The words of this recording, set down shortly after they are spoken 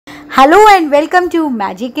Hello and welcome to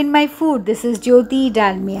Magic in My Food. This is Jyoti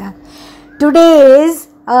Dalmia. Today is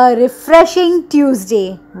a refreshing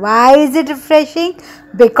Tuesday. Why is it refreshing?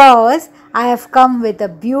 Because I have come with a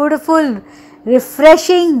beautiful,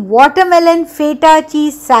 refreshing watermelon feta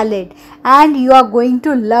cheese salad and you are going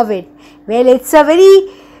to love it. Well, it's a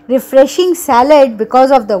very refreshing salad because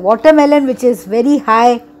of the watermelon, which is very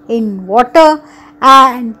high in water,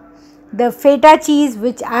 and the feta cheese,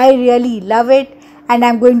 which I really love it. And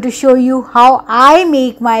I'm going to show you how I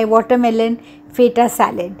make my watermelon feta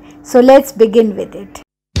salad. So let's begin with it.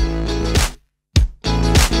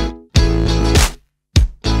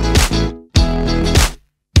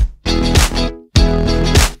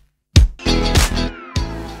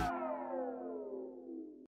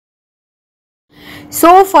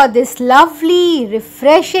 So for this lovely,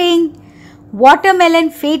 refreshing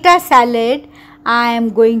watermelon feta salad, I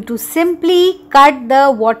am going to simply cut the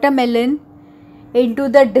watermelon into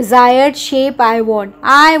the desired shape I want.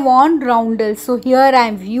 I want roundels. So here I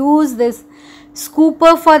have used this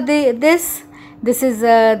scooper for this. This is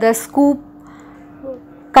the scoop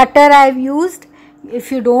cutter I have used.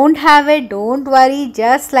 If you don't have it, don't worry.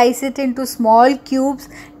 Just slice it into small cubes.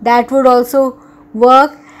 That would also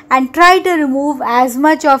work. And try to remove as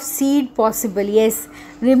much of seed possible. Yes,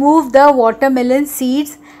 remove the watermelon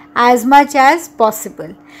seeds as much as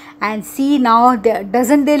possible. And see now,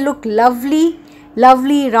 doesn't they look lovely?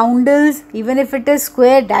 Lovely roundels. Even if it is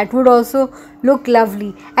square, that would also look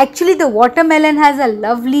lovely. Actually, the watermelon has a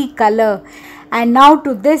lovely color. And now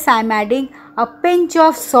to this I am adding a pinch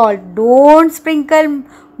of salt. Don't sprinkle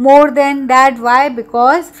more than that. Why?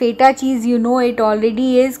 Because feta cheese, you know, it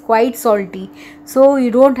already is quite salty. So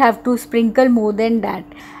you don't have to sprinkle more than that.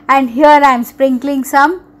 And here I am sprinkling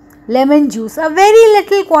some lemon juice. A very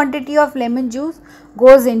little quantity of lemon juice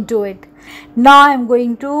goes into it. Now I am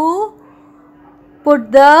going to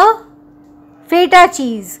put the feta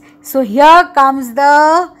cheese. So here comes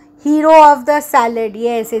the hero of the salad.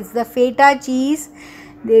 Yes, it's the feta cheese.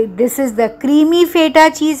 This is the creamy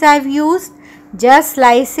feta cheese I have used. Just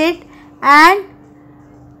slice it and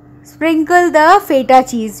sprinkle the feta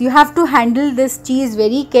cheese. You have to handle this cheese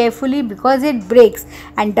very carefully because it breaks,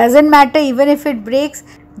 and doesn't matter even if it breaks,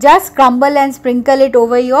 just crumble and sprinkle it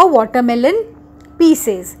over your watermelon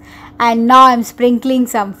pieces. And now I am sprinkling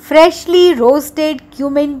some freshly roasted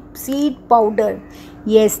cumin seed powder.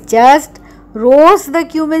 Yes, just roast the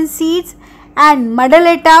cumin seeds and muddle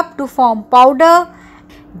it up to form powder.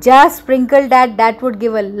 Just sprinkle that would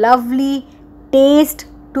give a lovely taste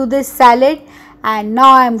to this salad. And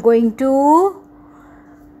now I am going to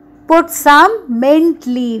put some mint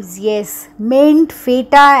leaves. Yes, mint,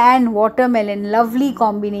 feta and watermelon, lovely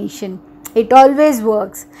combination. It always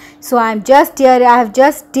works. So I have just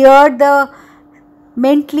teared the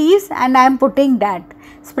mint leaves and I am putting that.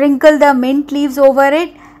 Sprinkle the mint leaves over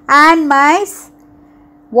it and my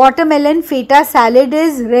watermelon feta salad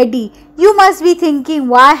is ready. You must be thinking,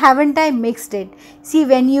 why haven't I mixed it? See,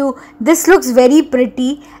 this looks very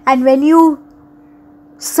pretty, and when you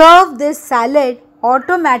serve this salad,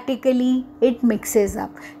 automatically it mixes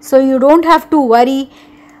up. So you don't have to worry,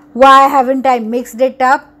 why haven't I mixed it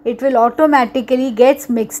up? It will automatically gets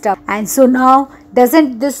mixed up. And so now,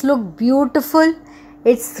 doesn't this look beautiful?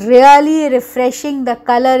 It's really refreshing. The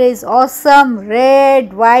color is awesome.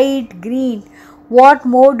 Red, white, green. What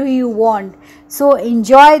more do you want? So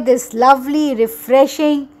enjoy this lovely,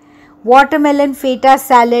 refreshing watermelon feta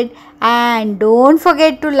salad, and don't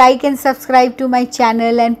forget to like and subscribe to my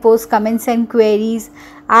channel and post comments and queries.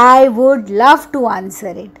 I would love to answer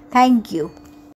it. Thank you.